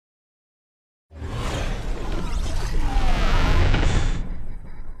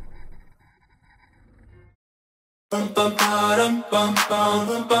Oh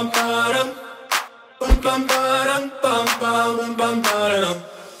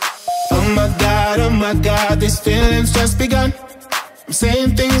my God, these feelings just begun. I'm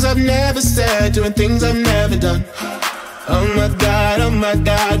saying things I've never said, doing things I've never done. Oh my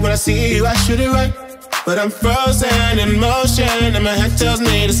God, when I see you I shoot it right, but I'm frozen in motion and my head tells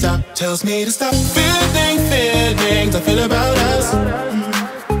me to stop, feeling feelings I feel about us.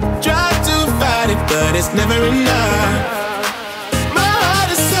 Try to fight it, but it's never enough. My heart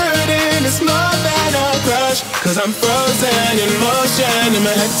is hurting, it's more than a crush, cause I'm frozen in motion and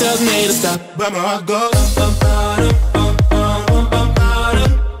my head tells me to stop, but my heart goes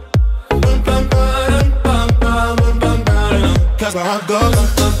cause my heart goes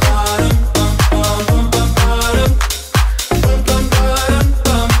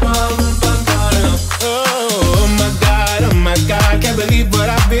oh my God, can't believe what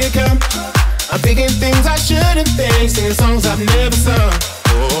I've become. I'm thinking things I shouldn't think, singing songs I've never sung.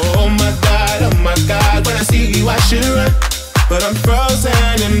 Oh my God, when I see you I should run, but I'm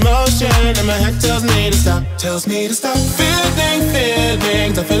frozen in motion and my head tells me to stop, feeling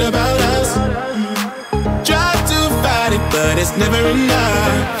feelings I feel about us. Try to fight it, but it's never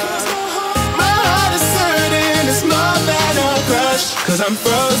enough. My heart is hurting, it's more than a crush, cause I'm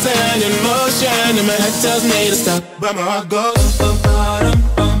frozen in motion and my head tells me to stop, but my heart goes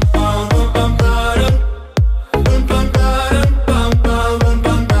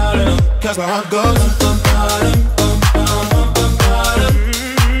cause my heart goes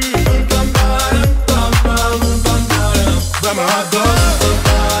but my heart goes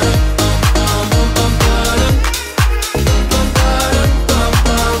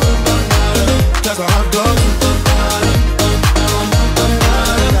cause my heart goes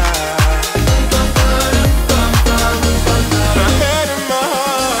my head and my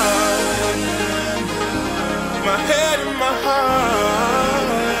heart, my head and my heart,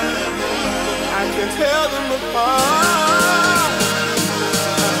 I can tell them apart.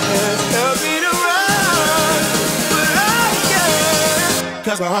 Can't help me to run, but I can't,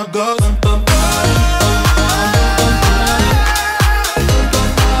 cause my heart goes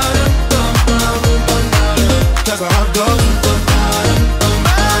cause my heart goes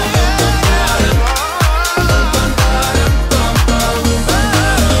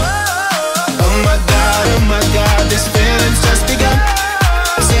oh my God, these feelings just begun.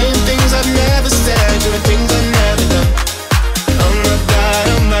 Saying things I've never said, doing things I've never done. Oh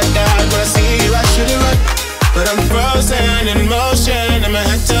my God, when I see you I should it right, but I'm frozen in motion and my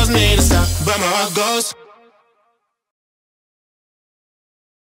head tells me to stop, but my heart goes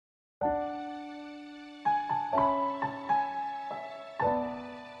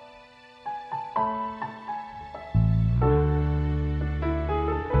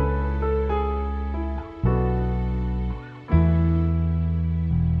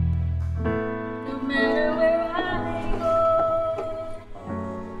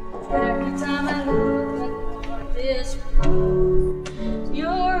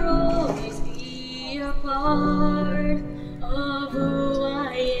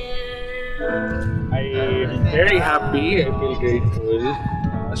very happy. I feel grateful,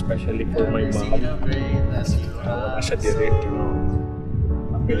 especially for my mom. As a direct,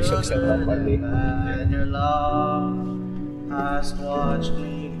 I'm very successful. Your love has watched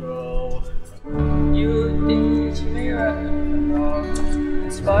me grow. You teach me right and wrong,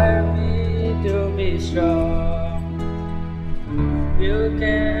 inspire me to be strong. You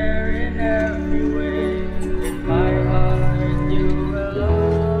care in every way, in my heart you will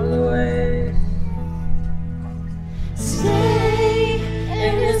always stay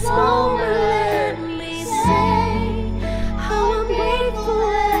in this moment. Let me say how I'm grateful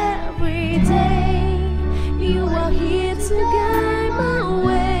every day. You are here to guide my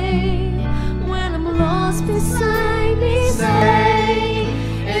way when I'm lost beside me. Stay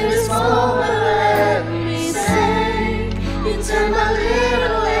in this moment. Let me say you turn my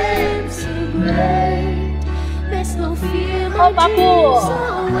little into gray. There's no fear. Oh, Papu.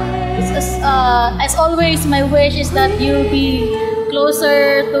 As always, my wish is that you be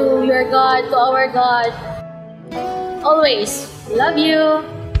closer to your God, to our God. Always. Love you.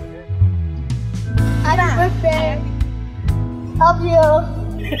 I'm prepared. Love you.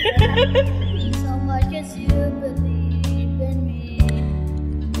 So much as you believe in me.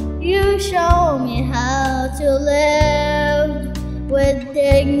 You show me how to live with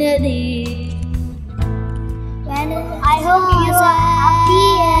dignity. I hope you are happy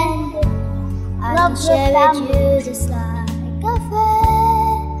and I love share with you just like a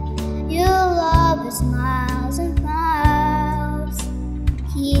friend. Your love is miles and miles.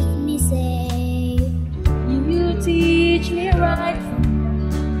 Keep me safe. You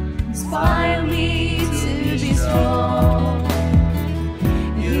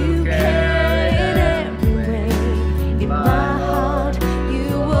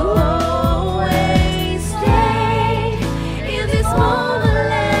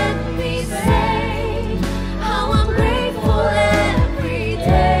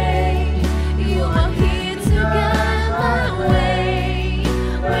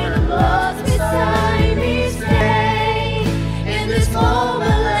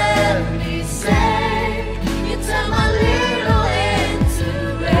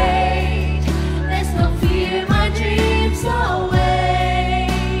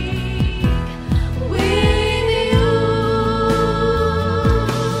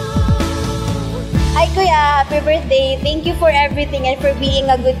happy birthday. Thank you for everything and for being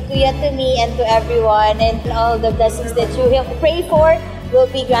a good kuya to me and to everyone. And all the blessings that you have prayed for will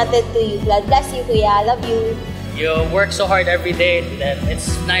be granted to you. God bless you, kuya. I love you. You work so hard every day that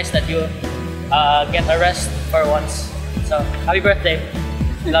it's nice that you get a rest for once. So, happy birthday.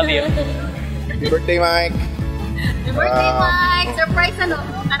 Love you. Happy birthday, Mike. Happy birthday, Mike! Surprise ano?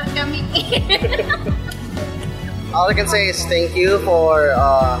 Karoon kami. All I can say is thank you for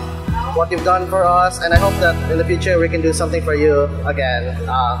what you've done for us, and I hope that in the future we can do something for you again.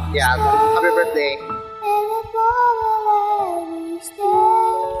 Yeah, happy birthday.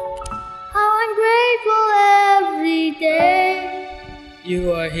 How I'm grateful every day.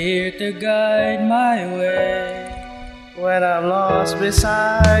 You are here to guide my way. When I'm lost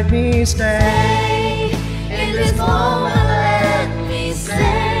beside me, stay. In this moment, let me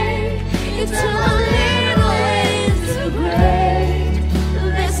say, it's a little into great.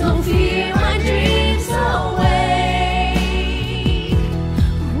 There's no fear, my dreams away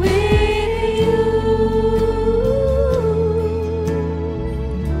with you.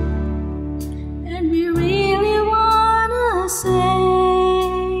 And we really wanna say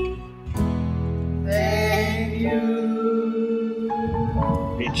Thank you.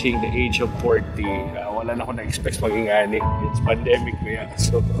 Reaching the age of 40, wala na ako na-expect maging ani. It's pandemic kaya.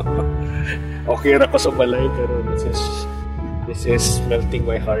 So, okay na ako sa balay, pero this is melting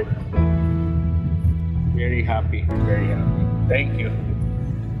my heart. Very happy, very happy. Thank you.